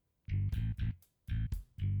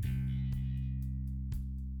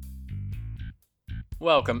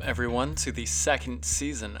Welcome, everyone, to the second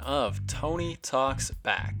season of Tony Talks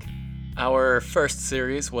Back. Our first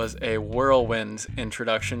series was a whirlwind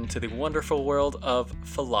introduction to the wonderful world of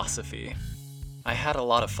philosophy. I had a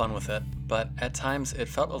lot of fun with it, but at times it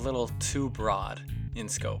felt a little too broad in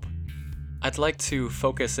scope. I'd like to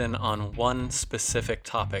focus in on one specific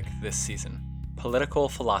topic this season: political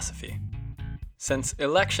philosophy. Since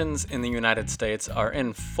elections in the United States are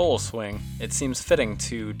in full swing, it seems fitting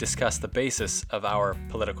to discuss the basis of our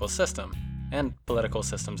political system, and political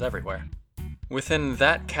systems everywhere. Within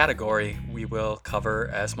that category, we will cover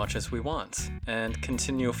as much as we want, and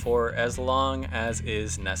continue for as long as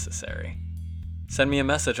is necessary. Send me a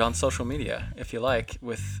message on social media, if you like,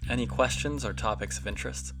 with any questions or topics of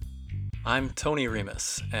interest. I'm Tony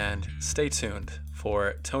Remus, and stay tuned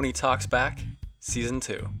for Tony Talks Back, Season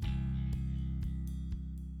 2.